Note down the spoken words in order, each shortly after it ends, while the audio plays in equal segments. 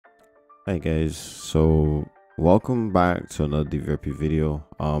Hi guys, so welcome back to another DVRP video.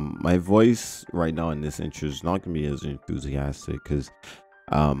 My voice right now in this intro is not gonna be as enthusiastic because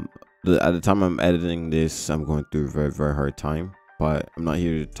at the time I'm editing this, I'm going through a very hard time. But I'm not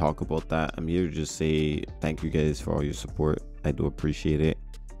here to talk about that. I'm here to just say thank you guys for all your support. I do appreciate it,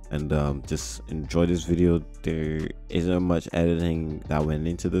 and just enjoy this video. There isn't much editing that went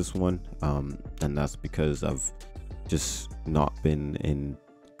into this one, and that's because I've just not been in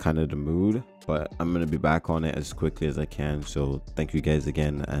kind of the mood, but I'm gonna be back on it as quickly as I can. So thank you guys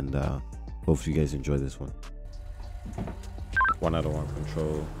again, and hopefully you guys enjoy this one. 1 out of 1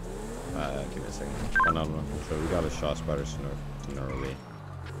 control. Give me a second. 1 out of 1 control. We got a shot spotter sooner early.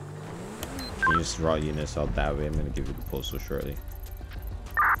 Can you just route units out that way? I'm gonna give you the postal shortly.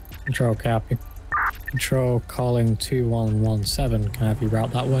 Control copy. Control calling 2117. Can I have you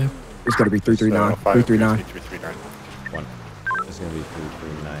route that way? It's gotta be 339. 339. 1. It's gonna be 339.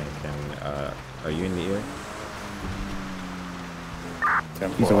 Are you in the air?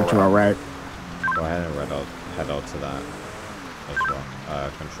 He's on to our right. Go ahead and head out to that as well.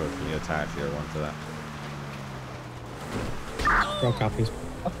 Control, can you attach your one to that? Control copies.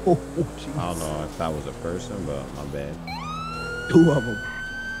 Oh, I don't know if that was a person, but my bad. 2 of them.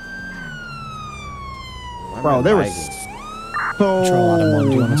 Bro, there was so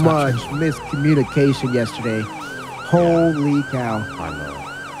much miscommunication yesterday. Holy cow. I know.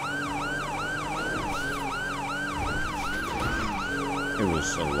 It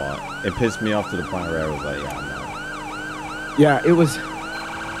was a lot. It pissed me off to the point where I was like, yeah, no. Yeah, it was.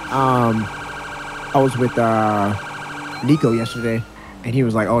 I was with Nico yesterday, and he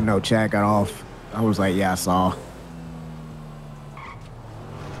was like, "Oh no, Chad got off." I was like, "Yeah, I saw."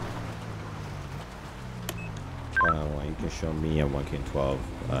 You can show me and 1K12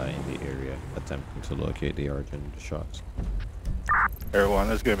 in the area attempting to locate the origin of the shots. Everyone,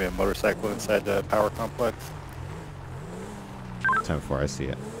 there's going to be a motorcycle inside the power complex. 10-4, I see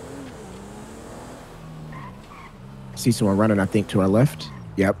it. See someone running, I think, to our left.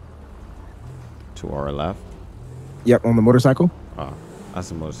 Yep. To our left? Yep, on the motorcycle. Oh, that's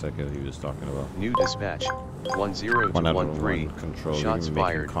the motorcycle he was talking about. New dispatch 10-13. Control. Shots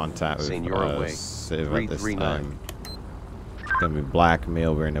fired. Contact with Senora Way. Civ at this time. Gonna be black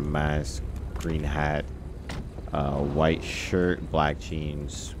male wearing a mask, green hat, white shirt, black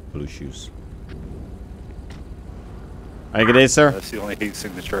jeans, blue shoes. Alright, good day, sir. That's the only heat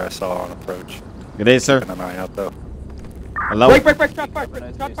signature I saw on approach. Good day, sir. Keeping an eye out, though. Hello? Shot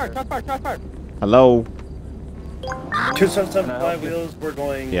fired. Hello? 277 flywheels, we're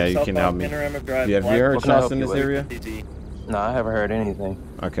going Yeah, you can help me. Panoramic Drive. Have you heard shots in this area? No, I haven't heard anything.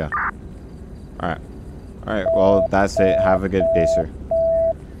 Okay. Alright, well, that's it. Have a good day, sir.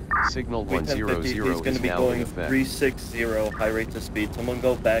 Signal 100 He's going to be now going in effect. 360, high rates of speed. Someone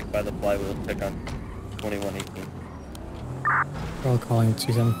go back by the flywheel, check on 2118. Control calling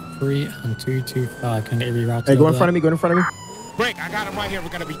 273 and 225. Can I get you routed? Hey, go in front of me. Go in front of me. Break, I got him right here. We're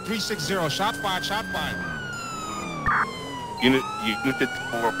gonna be 360. Shot fired. Unit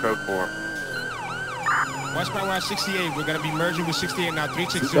 4, code 4. Westbound Route 68. We're gonna be merging with 68 now.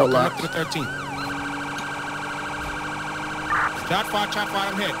 360. Go Come left. up to the 13th. Shot fired.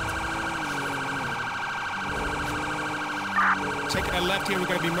 I'm hit. Taking a left here. We're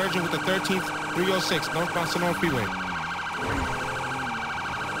gonna be merging with the 13th. 306. Northbound Sonora Freeway.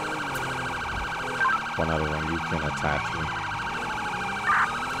 1 out of 1, you can attach me.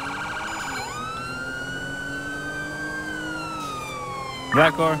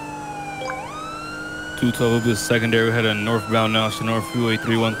 Black car. 212 is secondary. We're heading northbound now, Sonora Freeway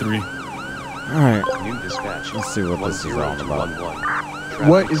 313. Alright. New dispatch. Let's see what this is all about. 10-11.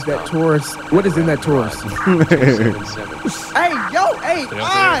 What is that Taurus? What is in that Taurus? 277. Hey, yo,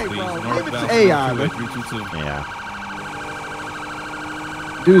 AI, bro. Give it to AI, man. 322. Yeah.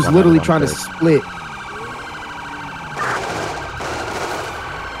 Dude's 1 literally out of trying to 130. split.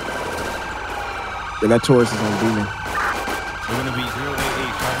 Yeah, that Taurus is on demon. We're gonna be 088.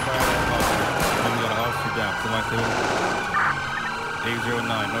 Shot fired at Boston. Then we got an officer down. Somebody say 809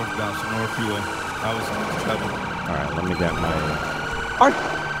 northbound Sonora Freeway. I was on 7. Alright, let me get my... Alright.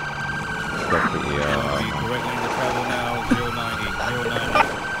 Check the, Correct lane to travel now. 098. 098.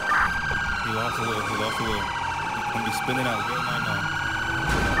 He lost a little. He's gonna be spinning out.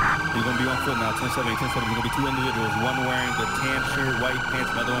 099. He's gonna be on foot now. 10-7. 10-7. There's gonna be 2 individuals. One wearing the tan shirt, white pants.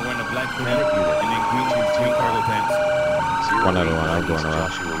 Another one wearing the black hoodie, and then green cargo pants. 1 out of 1. I'm going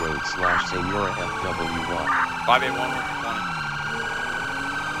around. Joshua Road / Senora FWY. 581.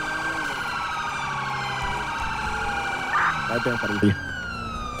 Right there, buddy.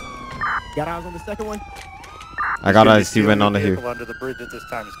 Got eyes on the second one? I gotta see when on here. Under the bridge at this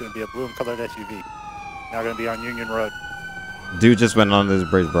time. It's gonna be a blue and colored SUV. Now gonna be on Union Road. Dude just went on this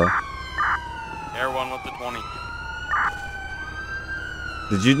bridge, bro. Air 1 with the 20.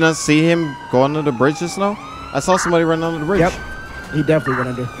 Did you not see him go under the bridge just now? I saw somebody run under the bridge. Yep. He definitely went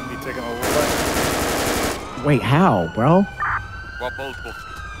under. Gonna be taking a left. Wait, how, bro? What postal?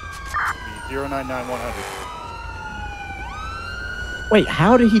 099100. Wait,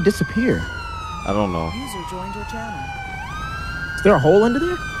 how did he disappear? I don't know. User joined your channel. Is there a hole under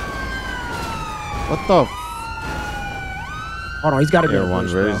there? What the? Hold on, he's got to be Air on the 1,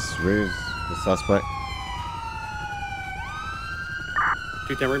 bridge, where's the suspect?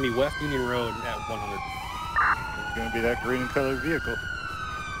 We're gonna be West Union Road at 100. It's gonna be that green and colored vehicle.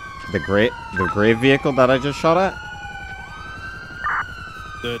 The gray vehicle that I just shot at?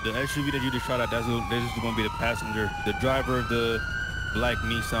 The SUV that you just shot at, that's just going to be the passenger. The driver of the black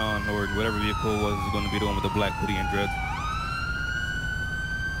Nissan or whatever vehicle it was is going to be the one with the black hoodie and dreads.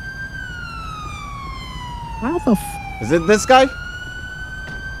 How the Is it this guy?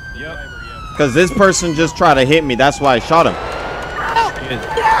 Yep. Because this person just tried to hit me. That's why I shot him.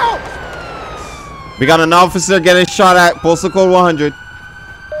 We got an officer getting shot at. Postal code 100.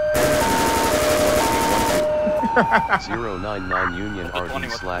 099 Union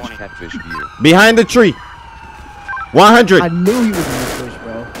RD/Catfish View. Behind the tree. 100. I knew he was in this bush,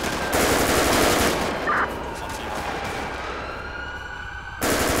 bro.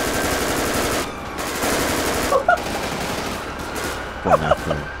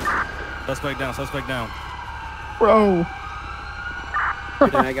 Suspect down, suspect down. Bro.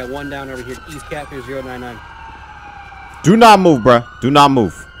 I got one down over here. East Catfish 099. Do not move, bruh. Do not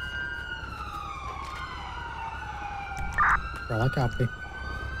move. Well, I copy.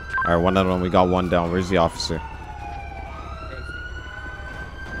 All right, one out of them. We got one down. Where's the officer?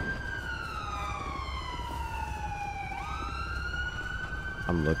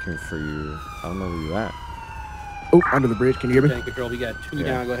 I'm looking for you. I don't know where you at. Oh, under the bridge. Can you hear me? Tank control. We got two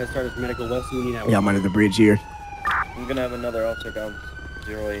down. Go ahead, start as medical West Union at Yeah, I'm under the bridge here. I'm gonna have another officer down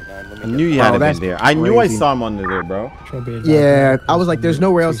 089. I knew you had been there. I knew I saw him under there, bro. Yeah, I was like, there's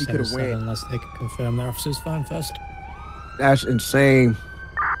nowhere else he could have went. Unless they could confirm their officer's fine first. That's insane.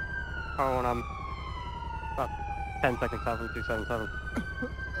 Oh, and I'm about 10 seconds out from 277.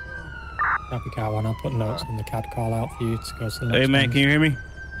 Copy car one. I'll put notes on the CAD call out for you to go to the next Hey, man, one. can you hear me?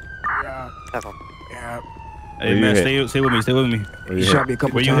 Yeah. Yeah. Hey, man, stay with me. Stay with me. He shot me a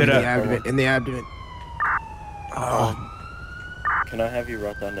couple Where you times hit in the at? abdomen. In the abdomen. Can I have you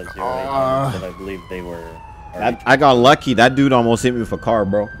route down to 089? That I believe they were. I got lucky. That dude almost hit me with a car,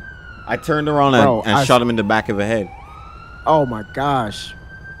 bro. I turned around and shot him in the back of the head. Oh my gosh.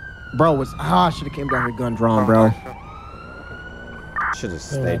 Bro, I should have came down here gun drawn, bro. Should have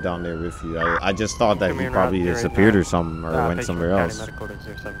stayed down there with you. I just thought that he probably disappeared or something or went somewhere else.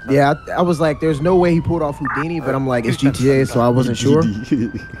 Yeah, I was like, there's no way he pulled off Houdini, but I'm like, it's GTA, so I wasn't sure.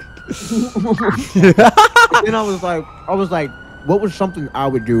 Then I was like, what was something I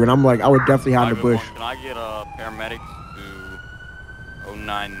would do? And I'm like, I would definitely hide in the bush. Can I get a paramedic to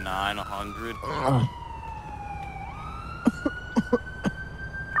 099 100?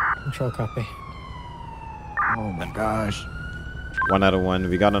 Control copy. Oh my gosh. 1 out of 1.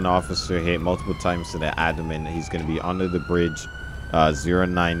 We got an officer hit multiple times to the abdomen. He's going to be under the bridge.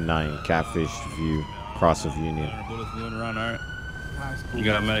 099 Catfish View, cross of Union. Bullets moving around, all right. You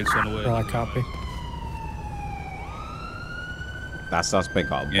got medics on the way. Well, I copy. That suspect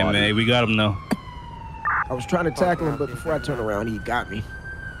got bodied. Yeah, man, we got him now. I was trying to tackle him, but before I turned around, he got me.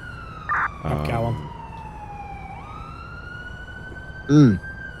 Got one.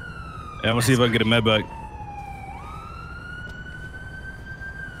 Yeah, I'm gonna see if I can get a med back.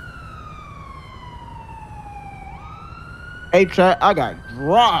 Hey, chat, I got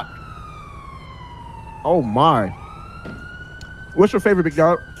dropped. Oh my. What's your favorite, big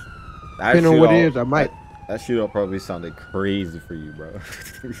dog? Depending on what it is, I might. That shootout probably sounded crazy for you, bro.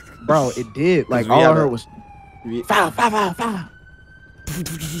 Bro, it did. Like, all I heard was fire, fire, fire, fire.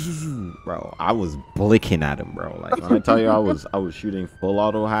 Bro, I was blicking at him, bro. Like, when I tell you I was shooting full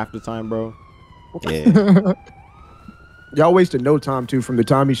auto half the time, bro. Yeah. Y'all wasted no time too. From the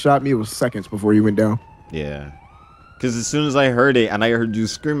time he shot me, it was seconds before he went down. Yeah. Because as soon as I heard it and I heard you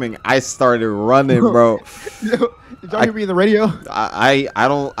screaming, I started running, bro. Did y'all hear me in the radio? I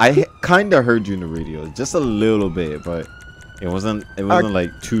kind of heard you in the radio, just a little bit, but it wasn't like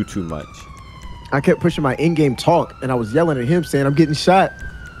too much. I kept pushing my in-game talk, and I was yelling at him saying, I'm getting shot.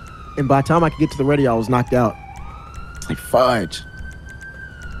 And by the time I could get to the radio, I was knocked out. It's like, fudge.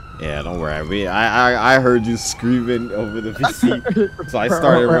 Yeah, don't worry. I heard you screaming over the PC, so I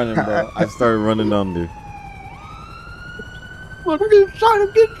started running, bro. I started running under. I'm getting shot,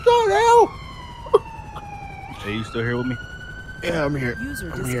 hell! Hey, you still here with me? Yeah, I'm here.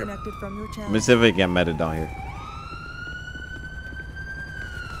 User I'm here. disconnected from your channel. Let me see if I can get meta down here.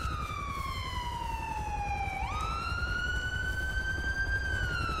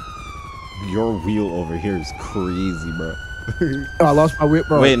 Your wheel over here is crazy, bro. Oh, I lost my whip,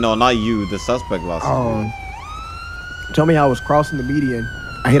 bro. Wait, no, not you. The suspect lost his wheel. Tell me how I was crossing the median.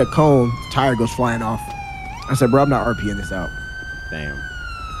 I hit a cone, the tire goes flying off. I said, bro, I'm not RPing this out. Damn.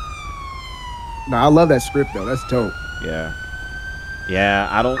 No, I love that script though. That's dope. Yeah. Yeah,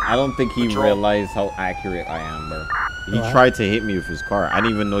 I don't think he realized how accurate I am, bro. He tried to hit me with his car. I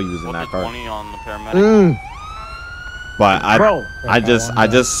didn't even know he was in that car. 20 on the paramedic. But I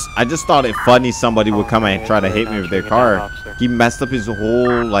just thought it funny somebody would come and try to hit me with their car. He messed up his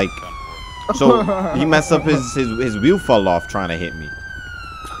whole like, so he messed up his wheel fell off trying to hit me.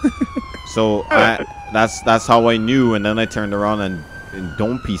 So that's how I knew, and then I turned around and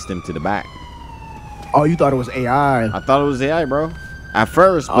dome pieced him to the back. Oh, you thought it was AI? I thought it was AI, bro. At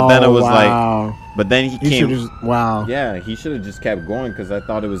first, but then it was like, but then he came. Wow. Yeah, he should have just kept going because I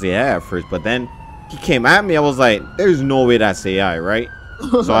thought it was AI at first, but then he came at me. I was like, there's no way that's AI, right?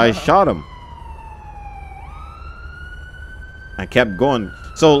 So I shot him. I kept going.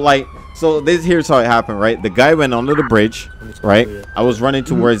 So here's how it happened, right? The guy went under the bridge, right? I was running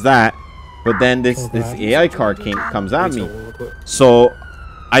towards that, but then this AI car comes at me. So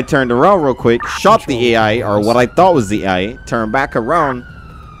I turned around real quick, shot the AI, or what I thought was the AI, turned back around,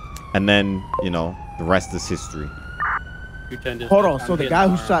 and then, you know, the rest is history. Hold on, so the guy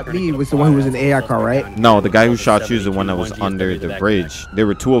who shot me was the one who was in the AI car, right? No, the guy who shot you is the one that was under the bridge. There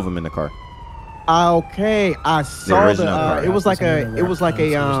were two of them in the car. Okay, I saw it was like a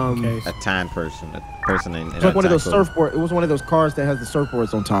tan person, a person in. It's like one of those surfboards. It was one of those cars that has the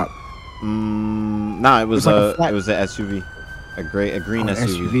surfboards on top. Nah, it was a SUV, a green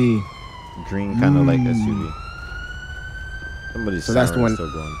SUV. Green kind of like SUV. Somebody's so that's the one.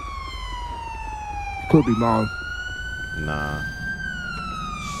 Still going. Could be wrong. Nah.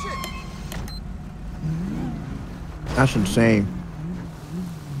 That's insane.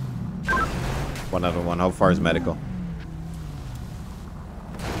 1 out of 1. How far is medical?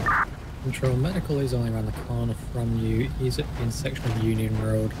 Control, medical is only around the corner from you. He's at the intersection of Union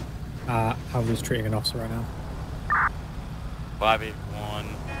Road. How he's treating an officer right now. 581,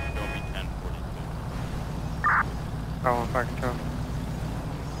 show me 1042. Fire control.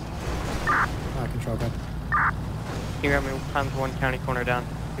 Control, go. Can you grab me times 1 county corner down?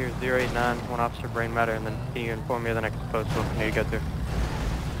 Here's 089, 1 officer brain matter, and then can you inform me of the next postal I need to go through?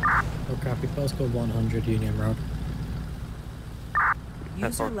 Oh, copy. Postcode 100 Union Road.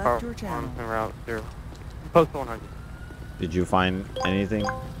 User left your channel. Route 0. Postal 100. Did you find anything?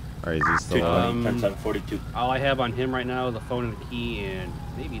 Or is he still times 42. All I have on him right now is the phone and the key, and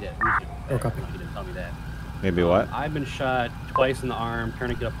maybe that Uzi. Oh, copy. He didn't tell me that. Maybe what? I've been shot twice in the arm,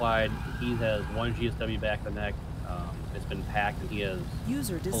 tourniquet applied. He has 1 GSW back the neck. It's been packed, and he has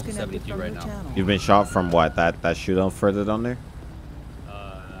User disconnected from right your now. channel. You've been shot from what? That shootout further down there?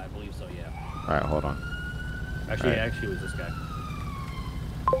 I believe so, yeah. All right, hold on. Actually, it was this guy.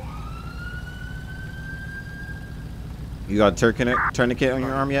 You got a tourniquet on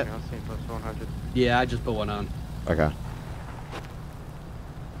your arm yet? Yeah, I just put one on. Okay.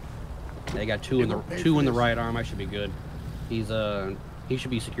 I got two in the right arm. I should be good. He should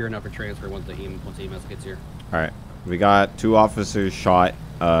be secure enough for transfer once EMS gets here. All right. We got 2 officers shot,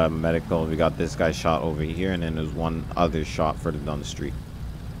 medical. We got this guy shot over here, and then there's 1 other shot further down the street.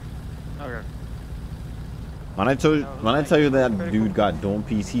 Okay. When I tell you that dude got dome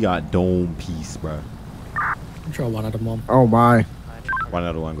piece, he got dome piece, bro. Control 1 out of 1. Oh my. 1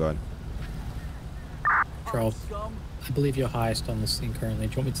 out of 1, go ahead. Control. I believe you're highest on the scene currently.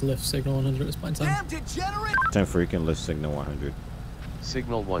 Do you want me to lift signal 100 at this point in time? 10 freaking lift signal 100.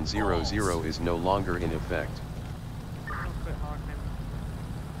 Signal 100 is no longer in effect.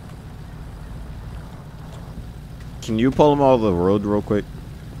 Can you pull them all the road real quick,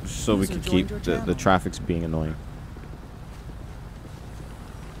 so we can keep the traffic's being annoying?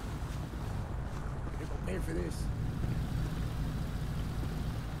 Pay for this.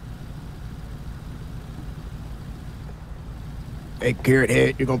 Hey, Carrot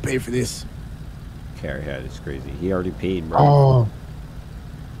Head, you're gonna pay for this. Carrot Head is crazy. He already paid, bro. Oh.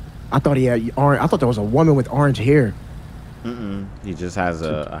 I thought he had orange. I thought there was a woman with orange hair. He just has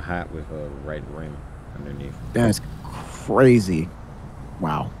a hat with a red rim underneath. That's crazy.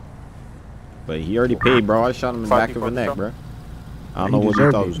 Wow. But he already paid, bro. I shot him in the back of the neck, bro. I don't know what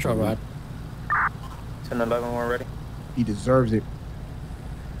he thought was going on. 10-11, we're ready. He deserves it.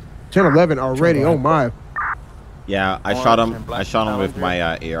 10-11 already. Oh my. Yeah, I shot him with my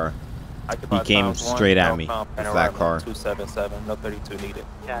AR. He came straight at me with that car. 277, no 32 needed.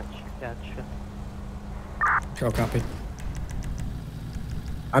 Gotcha. Control copy.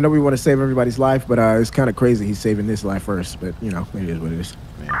 I know we want to save everybody's life, but it's kind of crazy he's saving this life first. But you know, it is what it is.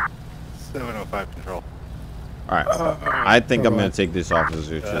 Yeah. 705 control. All right. I think I'm gonna take this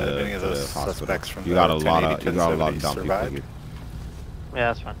officer to the hospital. You got a lot of dumb people here.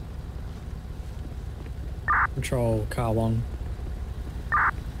 Yeah, that's fine. Control car 1.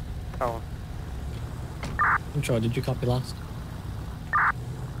 Car 1. Control, did you copy last?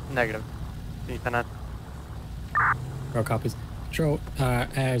 Negative. Ethan. Control copies. Control,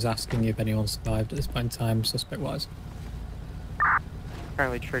 Air is asking if anyone survived at this point in time, suspect-wise.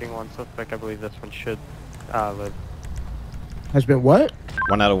 Currently treating one suspect. I believe this one should live. Has been what?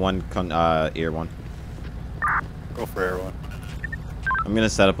 1 out of 1. Air 1. Go for Air 1. I'm gonna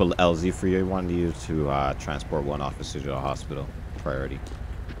set up a LZ for you. I wanted you to transport 1 officer to the hospital. Priority.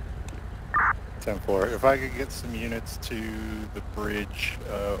 10-4. If I could get some units to the bridge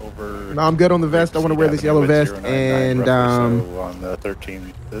over. No, I'm good on the vest. I want to wear this yellow vest and on the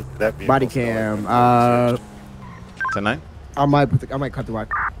 13. That body cam. 10-9. I might cut the watch.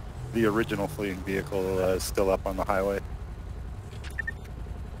 The original fleeing vehicle is still up on the highway.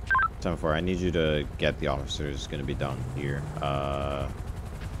 10-4. I need you to get the officers. Gonna be down here. Let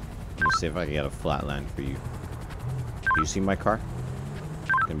me see if I can get a flat land for you. Do you see my car?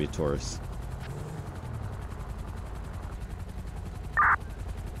 It's gonna be a Taurus.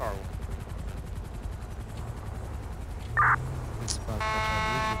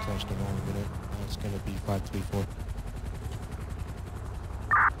 It's gonna be 534.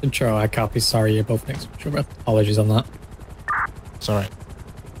 Control, I copy. Sorry, you're both next to each other. Apologies on that. It's alright.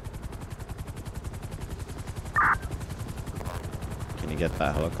 Can you get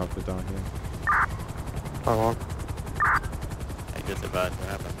that helicopter down here? Car 1. I just advised to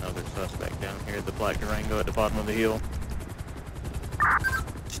have another suspect down here at the black Durango at the bottom of the hill.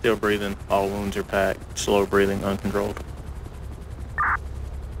 Still breathing. All wounds are packed. Slow breathing. Uncontrolled.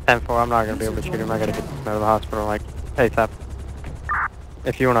 10-4. I'm not gonna be able to shoot him. I gotta get him out of the hospital like ASAP.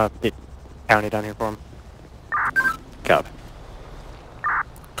 If you wanna get county down here for him. Copy.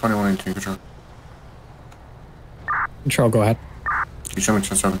 2118, control. Control, go ahead. Can you show me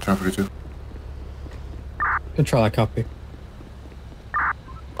chest over 1042? Control, I copy.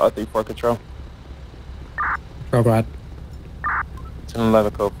 534 control. Control, go ahead.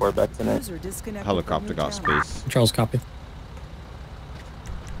 1011 code 4 back to net. Helicopter got space. Control's copy.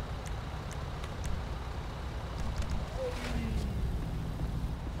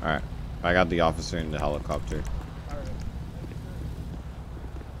 Alright. I got the officer in the helicopter.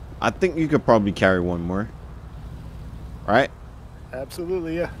 I think you could probably carry 1 more. Right?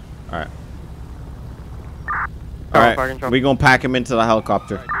 Absolutely, yeah. Alright. Alright. We're gonna pack him into the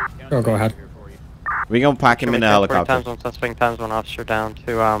helicopter. Control, go ahead. We're gonna pack him in the helicopter. Times 1 suspect, times 1 officer down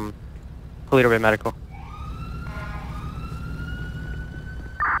to Toledo Bay Medical.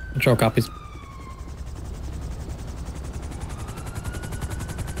 Control copies.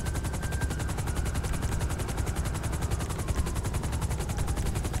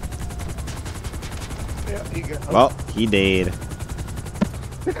 Well, he did.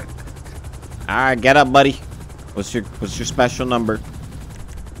 Alright, get up, buddy. What's your special number?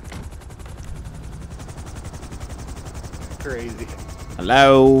 Crazy.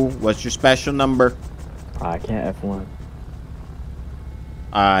 Hello, what's your special number? I can't F1.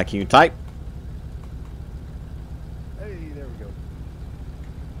 Can you type? Hey, there we go.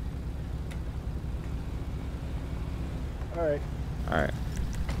 Alright. Alright.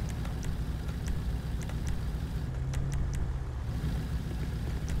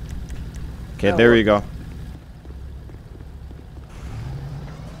 Okay, there we go.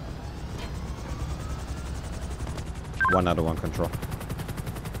 One out of 1 control.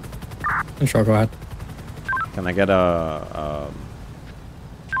 Control, go ahead. Can I get a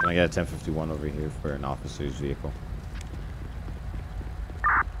 1051 over here for an officer's vehicle?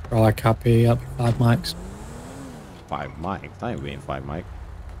 Control, I copy. Up 5 mics. 5 mics? I ain't waiting 5 mics.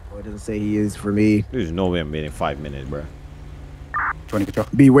 Oh, it doesn't say he is for me. There's no way I'm waiting 5 minutes, bro. 20 control.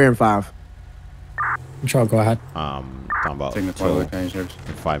 Be wearing 5. Control, go ahead. Talking about Taking the toilet, can you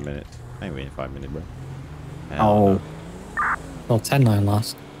 5 minutes. I ain't waiting 5 minutes, bro. Oh. Well, 10-9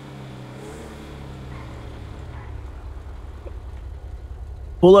 last.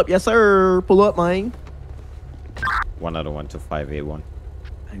 Pull up, yes sir. Pull up, mine. 1 out of 1 to 581.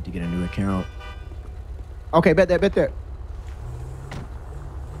 I need to get a new account. Okay, bet that.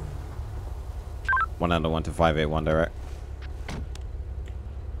 1 out of 1 to 581 direct.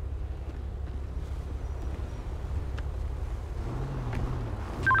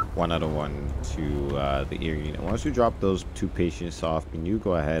 1 out of 1 to the ear unit. Once you drop those 2 patients off, can you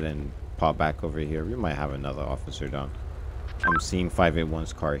go ahead and pop back over here? We might have another officer down. I'm seeing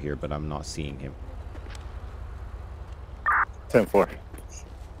 581's car here, but I'm not seeing him. 10-4.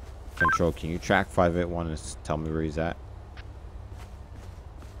 Control, can you track 581 and tell me where he's at?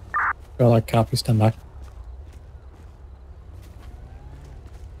 Go like copy, stand by.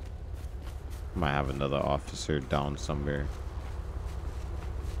 Might have another officer down somewhere.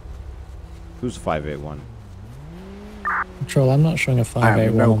 Who's 581? Control, I'm not showing a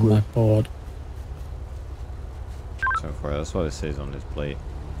 581 on my board. 10-4, that's what it says on this plate.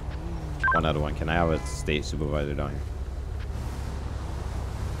 1 out of 1. Can I have a state supervisor down here?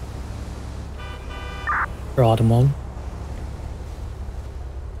 For Adam 1.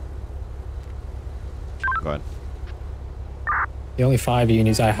 Go ahead. The only 5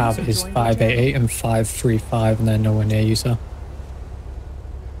 unis I have is 588 and 535, and they're nowhere near you, sir.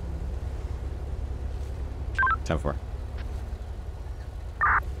 10-4.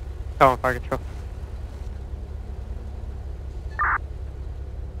 Calling fire control.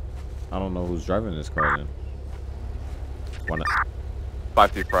 I don't know who's driving this car then.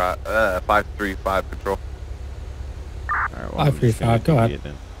 535 control. Alright, 535, go ahead.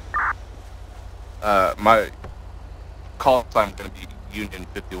 My call sign is going to be Union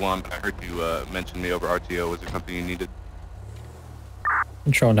 51, but I heard you mention me over RTO. Was there something you needed?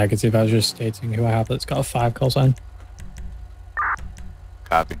 Control negative, I was just stating who I have that's got a 5 call sign.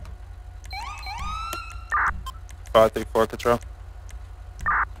 Copy. 534 control.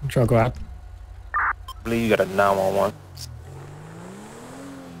 Control, go ahead. I believe you got a 911.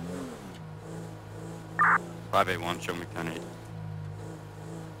 581, show me 10-8.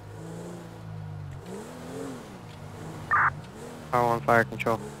 On fire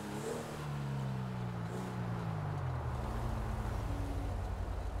control.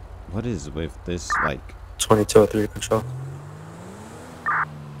 What is with this, like... 2203 control.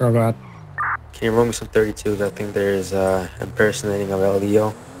 Go ahead. Can you roll me some 32s? I think there's impersonating of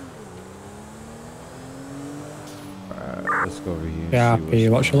LEO. Let's go over here. Yeah, P,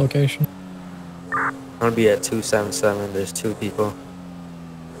 what's your location? I'm gonna be at 277. There's 2 people.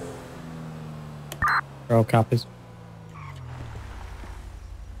 Roll copies.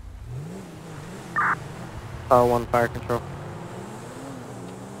 One fire control.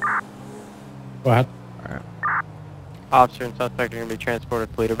 Go ahead. Alright. Officer and suspect are going to be transported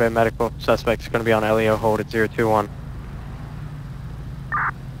to Fleeca Bay Medical. Suspect's going to be on LEO hold at 021.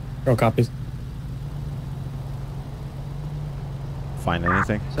 Roll copies. Find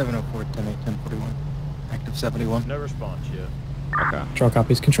anything? 704, 10-8, 1041. Active 71. No response yet. Okay. Control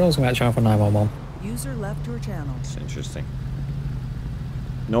copies. Control's going to channel for 911. User left your channel. It's interesting.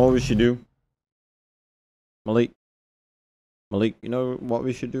 Know what we should do? Malik, you know what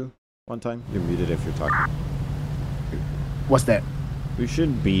we should do one time? You're muted if you're talking. What's that? We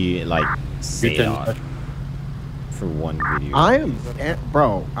should be like S.W.A.T for one video. I am,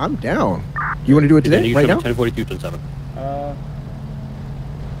 bro, I'm down. You want to do it today? Right now? 1042 to 7.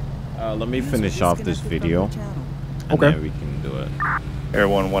 Let me finish off this video. And Okay. then we can do it. Air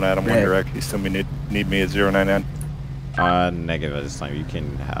 1 Adam 1 direct. You still need me at 099? Negative at this time. You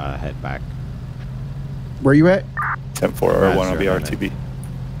can head back. Where you at? 10-4 or 1 will be RTB.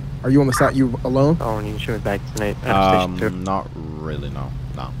 Are you on the side? You alone? Oh, and you can shoot it back tonight. Not really, no.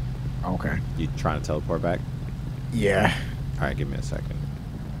 Okay. You trying to teleport back? Yeah. Alright, give me a second.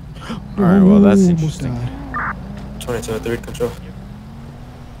 Alright, well that's interesting. 2203 control.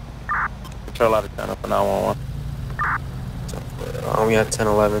 Control out of 10 up for 911. We had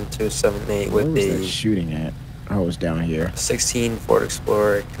 1011 278 with Where was that the shooting at? I was down here. 16 Ford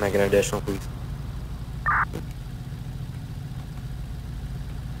Explorer. Can I get an additional, please?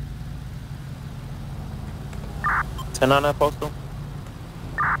 On that postal?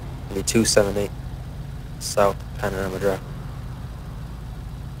 Maybe 278 South Panorama Drive.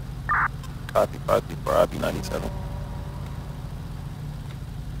 Copy 534, I'll be 97.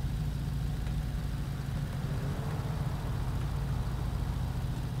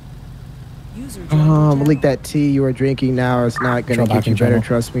 Malik, that tea you are drinking now is not gonna get you better.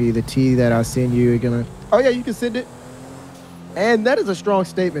 Trust me. The tea that I send you are gonna. Oh yeah, you can send it. And that is a strong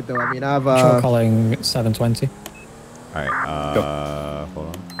statement, though. I mean, I've calling 720. Alright, hold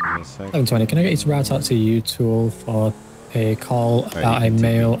on. Give me a sec. 720, can I get you to route out to U-Tool for a call about a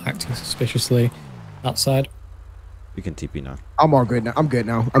male acting suspiciously outside? You can TP now. I'm all good now. I'm good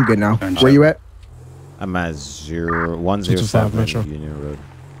now. Where you at? I'm at 107 Union Road.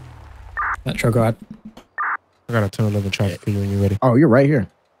 Metro, go ahead. I got a 1011 traffic for you when you're ready. Oh, you're right here.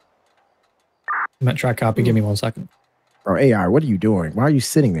 Metro, copy. Give me 1 second. Bro, AR, what are you doing? Why are you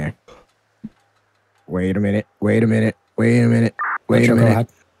sitting there? Wait a minute. Wait a minute. Wait a minute. Wait a minute.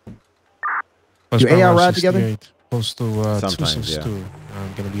 Do AR ride together? Close to Sometimes, yeah.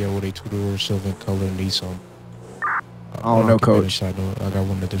 I'm gonna be out with a two-door silver color Nissan. I don't know, coach. I got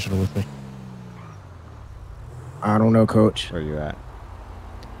one additional with me. I don't know, coach. Where you at?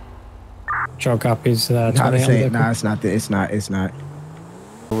 Joe copies. Nah, this ain't. Nah, it's not. It's not.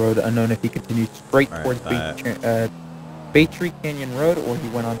 Road unknown if he continued straight towards Baytree Canyon Road or he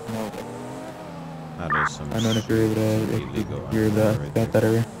went on to Norway. Unknown if you're able to, got that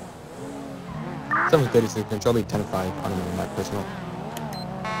area. 736, control me 10-5 on my personal.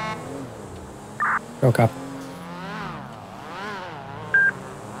 Joe copy.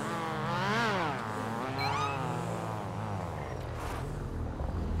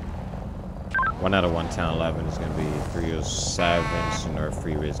 One out of 11011 is going to be 307. Sonora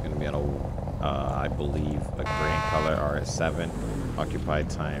Freeway is going to be on a, I believe, a green color RS7. Occupied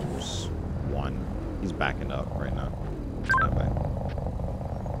times 1. He's backing up right now. Stand by.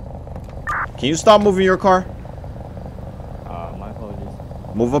 Can you stop moving your car? My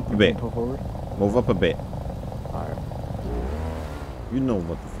apologies. Move up a bit. Pull forward? Move up a bit. Alright. You know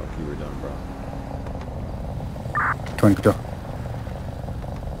what the fuck you were doing, bro. 20 control.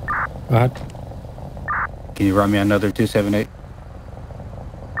 Go ahead. Can you run me another 278?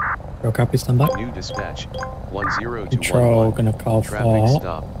 Joe copy, stand by. New dispatch. 1021. Control gonna call Traffic for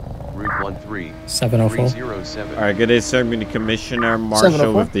stop. Route 13. 704. 307. Alright, good day, sir. I'm the Commissioner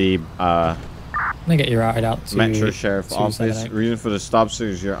Marshall with the I'm gonna get you routed out to Metro Sheriff Office. Reason for the stop, sir,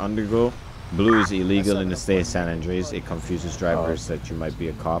 is your undergo. Blue is illegal in the state of San Andreas. It confuses drivers that you might be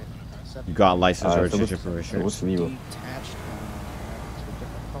a cop. You got a license or registration for insurance. What's legal?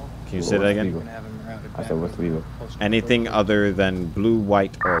 Can you say that again? I said what's legal? Anything other than blue,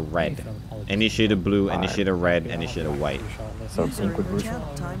 white, or red. Any shade of blue, any shade of red, any shade of white. So pink would work?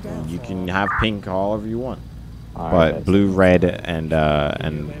 You can have pink however you want. But blue, red, and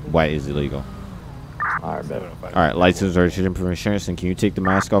white is illegal. Alright, bet. Alright, license or registration for insurance, and can you take the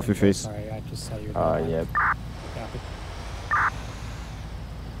mask off your face? Sorry, I just saw you. Yep.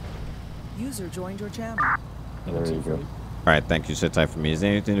 User joined your channel. There you go. Alright, thank you. Sit tight for me. Is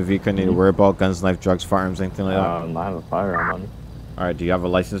there anything the vehicle need to worry about? Guns, knife, drugs, firearms, anything like that? I have a firearm on me. Alright, do you have a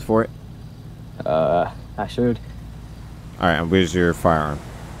license for it? I should. Alright, and where's your firearm?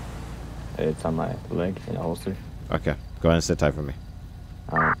 It's on my leg in a holster. Okay, go ahead and sit tight for me.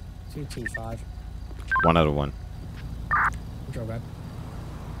 Alright. 225. 1 out of 1. Control back.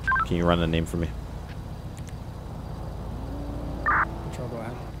 Can you run the name for me? Control, go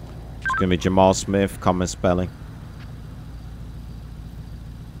ahead. It's gonna be Jamal Smith, common spelling.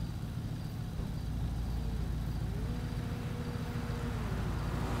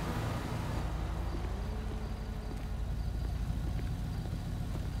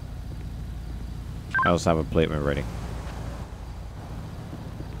 I also have a plate ready.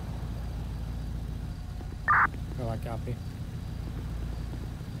 Go ahead, copy.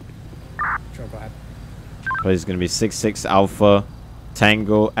 Control, go ahead. Plate is gonna be 66 Alpha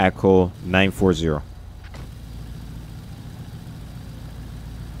Tango Echo 940.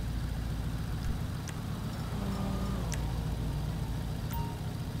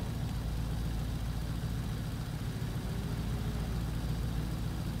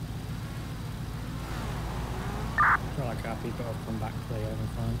 Control, I copy, but I'll come back clear and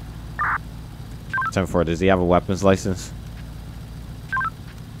fine. 10-4, does he have a weapons license?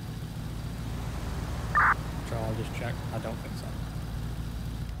 Control, I'll just check. I don't think so.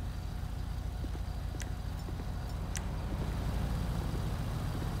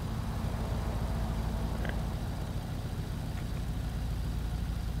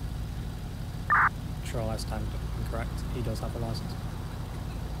 Control, last time incorrect. He does have a license.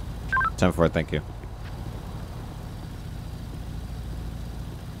 10-4, thank you.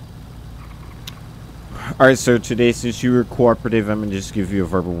 Alright, sir, today, since you were cooperative, I'm gonna just give you a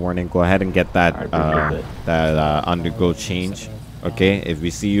verbal warning. Go ahead and get that undergo change. Okay? If we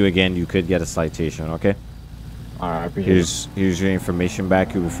see you again, you could get a citation, okay? Alright, I appreciate it. Here's your information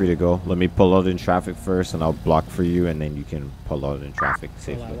back. You'll be free to go. Let me pull out in traffic first, and I'll block for you, and then you can pull out in traffic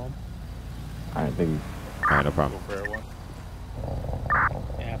safely. Alright, thank you. Alright, no problem.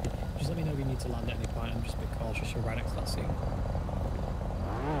 Yeah, just let me know if you need to land at any point. I'm just a bit cautious. You're right next to that scene.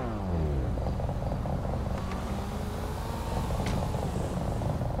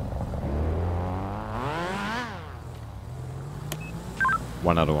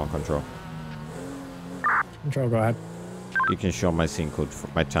 One out of 1 control. Control, go ahead. You can show my scene code, for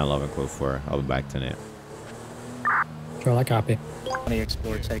my 1011 code 4. I'll be back tonight. Control, I copy. 20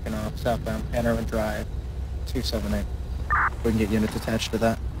 Explorer taking off, southbound Panorama Drive, 278. We can get units attached to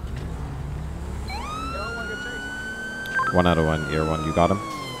that. 1 out of 1, Air 1, you got him?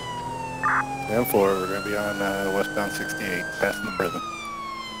 10-4, we're going to be on westbound 68, passing the prison.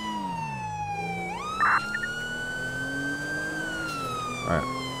 Alright.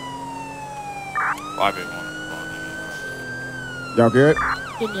 581. Y'all good?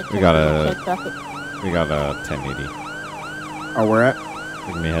 We got a 1080. Oh, we're at?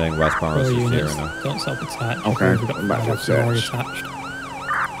 We can be heading westbound Road 68 right now. Don't self-attach. Okay. We've got I'm about to already attach.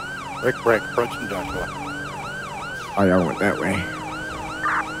 attached. Break, approaching Joshua. Oh, y'all went that way.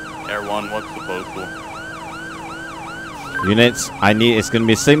 Air 1, what's the postal? Units, it's gonna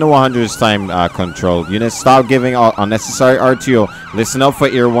be signal 100 this time, control. Units, stop giving unnecessary RTO. Listen up for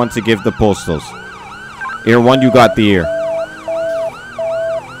Air 1 to give the postals. Air 1, you got the ear.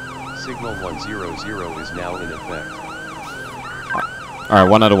 Signal 100 is now in effect. Alright,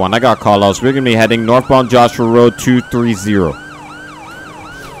 1 out of 1. I got call outs. We're gonna be heading northbound Joshua Road 230.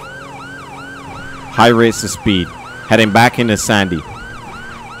 High rates of speed. Heading back into Sandy.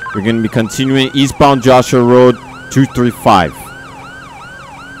 We're gonna be continuing eastbound Joshua Road 235.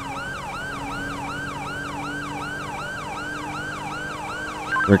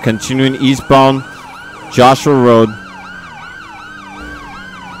 We're continuing eastbound Joshua Road.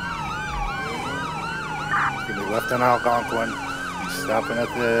 Give me left on Algonquin. He's stopping at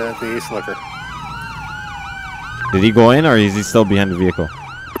the Ace Liquor. Did he go in or is he still behind the vehicle?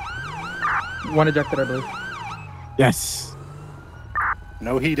 One ejected, I believe. Yes.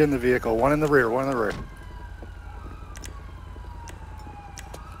 No heat in the vehicle. One in the rear, one in the rear.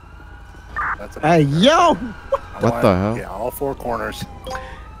 That's Hey, yo! What the hell? Yeah, all four corners.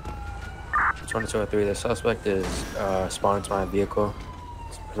 2203, the suspect is spawned to my vehicle.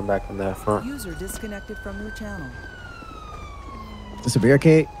 Let's put him back on the front. User disconnected from your channel. Is this a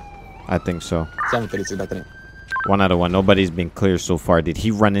barricade? I think so. 732, nothing. 1 out of 1. Nobody's been clear so far. Did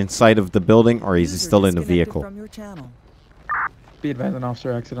he run inside of the building or is he still in the vehicle? From your channel. Be advised, an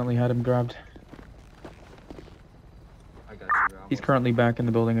officer accidentally had him grabbed. He's currently back in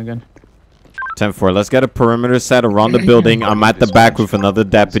the building again. 10-4. Let's get a perimeter set around the building. I'm at the back with another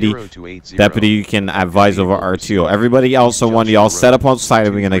deputy. Deputy, you can advise over RTO. Everybody else, I want y'all set up on site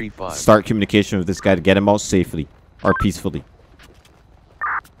and we're going to start communication with this guy to get him out safely or peacefully.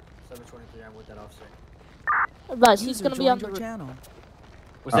 723, I'm with that officer. Advise, he's going to be on the channel.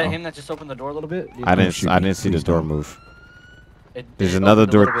 Was that him that just opened the door a little bit? I didn't see the door move. There's another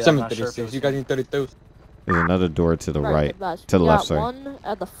door. 736, you guys need 32. There's another door to the right. To the left, sorry. One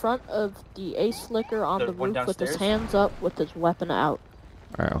at the front of the Ace Liquor on the roof with his hands up with his weapon out.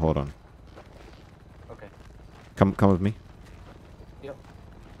 Alright, hold on. Okay. Come with me. Yep.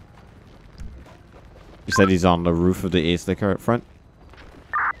 You said he's on the roof of the Ace Liquor at front?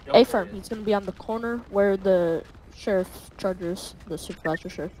 A-firm, he's going to be on the corner where the sheriff charges, the supervisor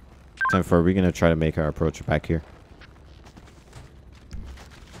sheriff. 10-4, we're going to try to make our approach back here.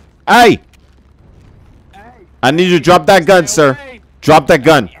 Hey! I need you to drop that gun, sir. Drop that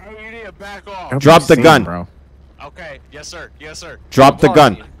gun. Drop the gun. Bro. Okay. Yes, sir. Yes, sir. Drop the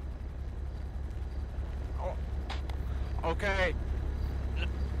gun. Okay.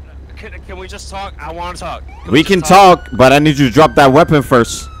 Can we just talk? I want to talk. We can talk, but I need you to drop that weapon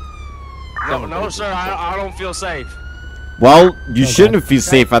first. No, sir. I don't feel safe. Well, you shouldn't feel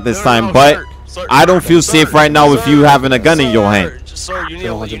safe at this time, but I don't feel safe right now with you having a gun in your hand. Sir, you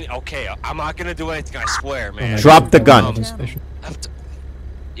need okay, I'm not gonna do anything, I swear, man. Drop the gun.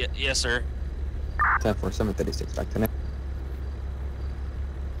 Yes, sir. 10-4, 736, back to next.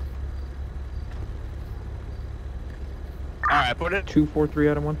 Alright, put it. 243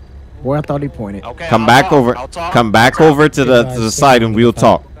 out of 1. Boy, I thought he pointed. Okay, Come back over. Come back over to the side and we'll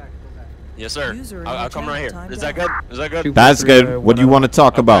talk. Yes, sir. I'll come right here. Is that good? Is that good? That's good. What do you want to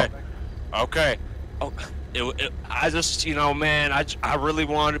talk about? Okay. Oh, I just, you know, man, I really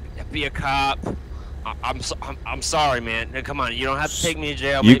want to be a cop. I'm sorry, man. Come on, you don't have to take me to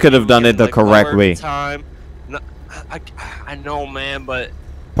jail. You could have done it the correct way. No, I know, man, but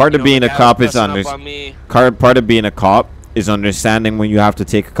part of being a cop is understanding when you have to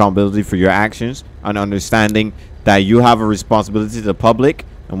take accountability for your actions and understanding that you have a responsibility to the public.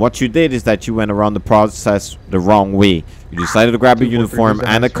 And what you did is that you went around the process the wrong way. You decided to grab a uniform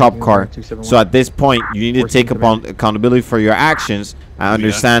and a cop car. So at this point, you need to take accountability for your actions and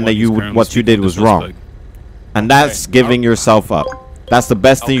understand that what you did was wrong. And that's giving yourself up. That's the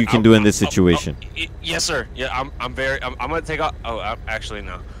best thing you can do in this situation. Yes, sir. Yeah, I'm gonna take off. Oh, actually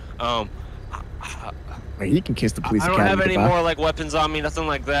no. He can kiss the police I don't academy have any goodbye. more like weapons on me, nothing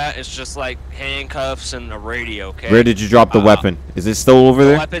like that. It's just like handcuffs and a radio. Okay. Where did you drop the weapon? Is it still over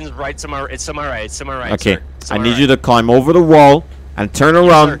there? The weapon's right to my. It's to my right. It's to my right. Okay. Sir. I need you to climb over the wall and turn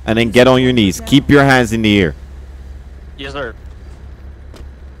around and then get on your knees. Keep your hands in the air. Yes, sir.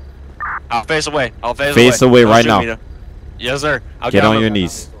 I'll face away. I'll face away. Face away right now. Yes, sir. I'll get on your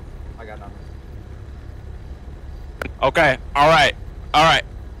knees. Okay. All right. All right.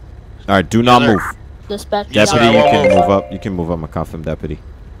 All right. Do not move. Dispatch. Deputy, you can move up. You can move up. I'm a confirmed deputy.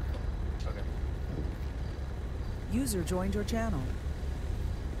 User joined your channel.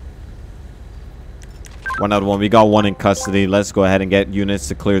 1 out of 1. We got one in custody. Let's go ahead and get units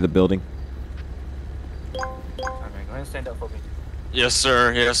to clear the building. Go ahead and stand up for me. Yes,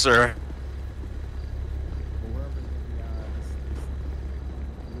 sir. Yes, sir.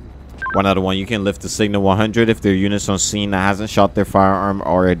 One out of 1. You can lift the signal 100 if there are units on scene that hasn't shot their firearm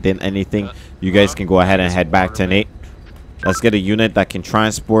or did anything. You guys can go ahead and head back to 8. Let's get a unit that can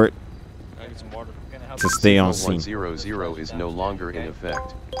transport to stay on scene. 100 is no longer in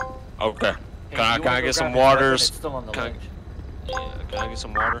effect. Okay. Can I get some waters? Can I get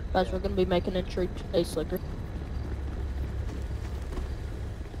some water? Guys, we're gonna be making entry a slicker.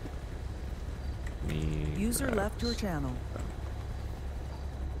 User left your channel.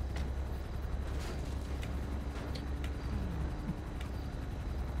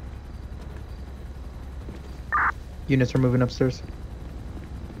 Units are moving upstairs.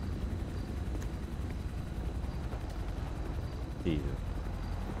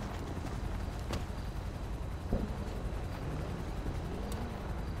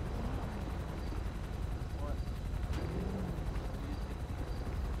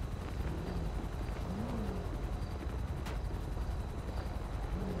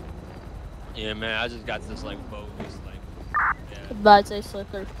 Yeah, man, I just got this like bogus Advise a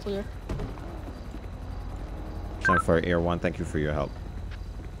slicker clear. 10-4 Air 1, thank you for your help.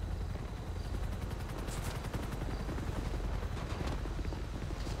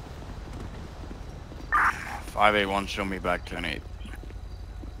 FiveM, show me back 10-8.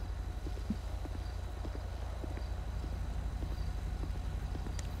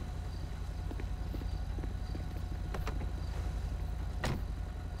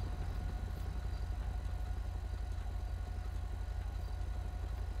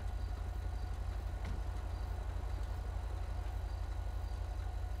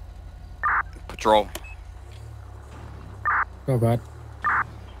 Patrol. Oh god.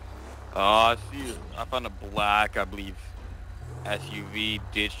 I found a black, I believe, SUV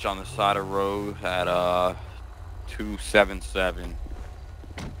ditched on the side of the road at 277.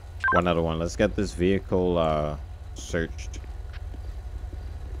 1 out of 1. Let's get this vehicle searched.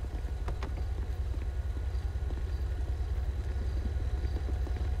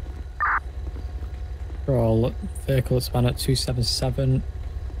 Roll vehicle at span at 277.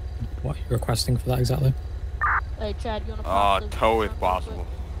 What are you requesting for that exactly? Hey Chad, you wanna tow if possible.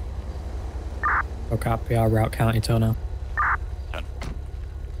 Oh, copy. Our route county tow now.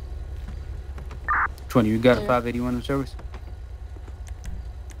 20, you got a 581 in service?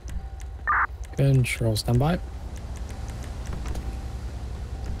 Control standby.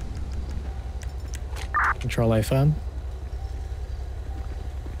 Control A firm.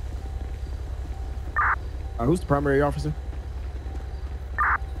 Who's the primary officer?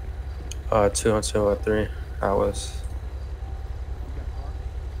 2 on 203. I was.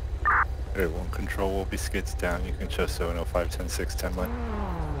 Okay, 1 control will be skids down. You can show 705, 10-6, 10 line.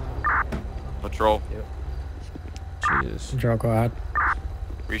 Patrol. Yep. Jesus. Control, go ahead.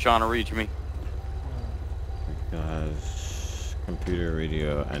 Reach on or reach me. Guys, computer,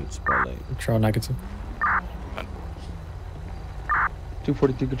 radio, and spotlight. Control negative.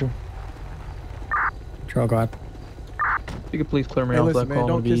 242 control. Control, go ahead. You could please clear me Hey, off listen, that man, call.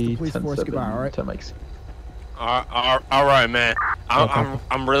 don't kiss the Be police force 10-7, goodbye, all right? 10 mics. All right, man.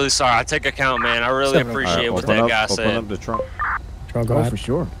 I'm really sorry. I take account, man. I really appreciate what that guy said. Open up the trunk. Control, go ahead. For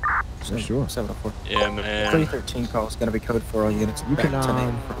sure. For sure. 704. Yeah, man. 313 call is going to be code for all units. You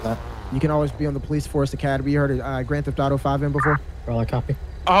can always be on the police force academy. You heard of Grand Theft Auto 5M before? Roll a copy.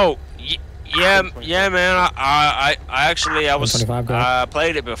 Oh, yeah, man. I actually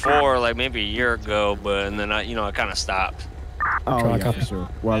played it before, like maybe a year ago, but and then I kind of stopped. Oh, yeah, for sure.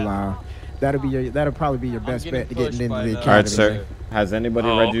 Well, that'll probably be your best bet to getting into the academy. All right, sir. Has anybody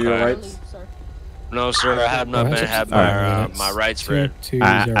read you your rights? No, sir. I have not been had my rights read.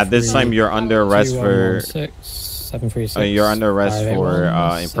 At this time, you're under arrest for. You're under arrest for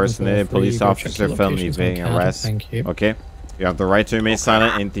impersonating police officer, felony evading arrest. Thank you. Okay. You have the right to remain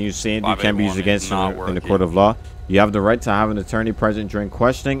silent. Anything you say and do can be used against you in the court of law. You have the right to have an attorney present during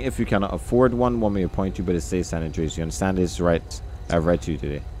questioning. If you cannot afford one may appoint you, but it stays sanitary. You understand this rights I've read to you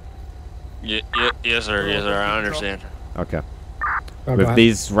today? Yes, sir. Yes, sir. I understand. Okay. With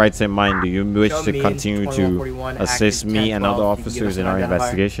these rights in mind, do you wish to continue to assist me and other officers in our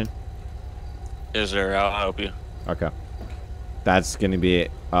investigation? Yes, sir. I'll help you. Okay. That's gonna be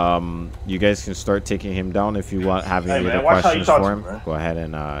it. You guys can start taking him down if you want. Have any other questions for him? Go ahead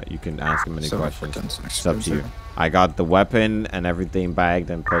and you can ask him any questions. It's up to you. I got the weapon and everything bagged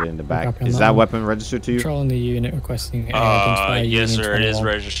and put in the bag. Is that weapon registered to you? Controlling the unit requesting. Yes, sir. It is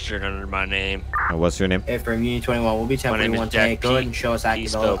registered under my name. And what's your name? From Union 21, we'll be 1041 today. Go ahead and show us active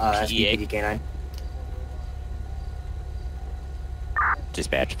SPPD K9.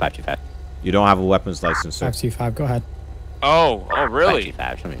 Dispatch 525. You don't have a weapons license, sir. 525. Go ahead. Oh, really?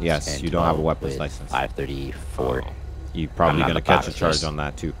 Yes, you don't have a weapons license. 534. You're probably gonna catch a charge on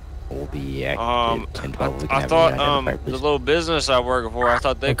that too. We'll be active 1012. I thought the little business I work for, I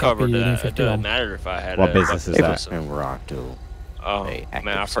thought they covered that. It doesn't matter if I had. What business is that? And we're on to. Oh man,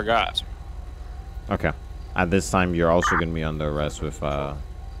 I forgot. Okay. At this time, you're also gonna be under arrest with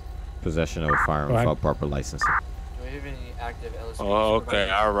possession of a firearm without proper licensing. Do we have any active elusive? Oh, okay.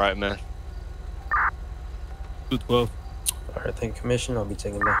 All right, man. 212. All right, thank you, Commission. I'll be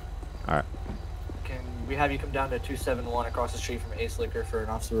taking that. All right. Can we have you come down to 271 across the street from Ace Liquor for an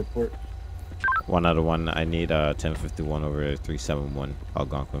officer report? 1 out of 1. I need 1051 over 371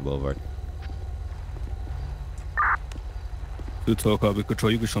 Algonquin Boulevard. 212 copy control.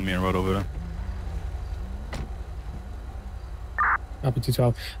 You can show me a road over there. Copy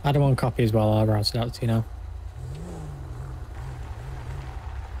 212. I had 1 copy as well. I'll route it out to you now.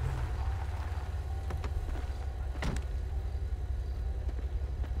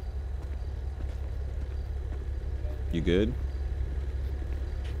 You good?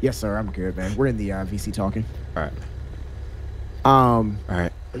 Yes, sir. I'm good, man. We're in the VC talking. All right. All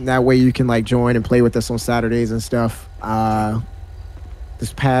right. And that way you can like join and play with us on Saturdays and stuff.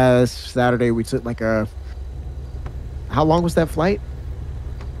 This past Saturday we took like a. How long was that flight,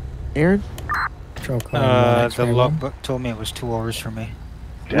 Aaron? The logbook told me it was 2 hours for me.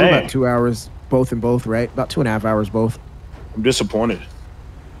 About 2 hours, both and both, right? About 2.5 hours, both. I'm disappointed.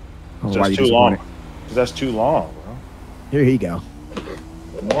 Oh, That's too long. That's too long, bro. Here he go.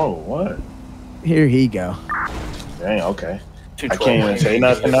 Whoa, what? Here he go. Dang, okay. I can't even say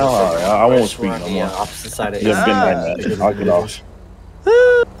nothing now. All right, I won't speak no more. Opposite side of It's been like that. I'll get off.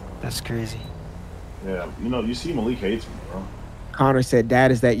 That's crazy. Yeah, you know, you see Malik hates me, bro. Connor said,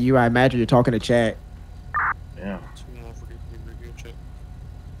 "Dad, is that you? I imagine you're talking to Chad." Yeah.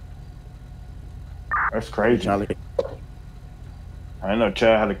 That's crazy. I didn't know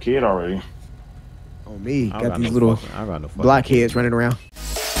Chad had a kid already. Oh me, got these little blockheads running around.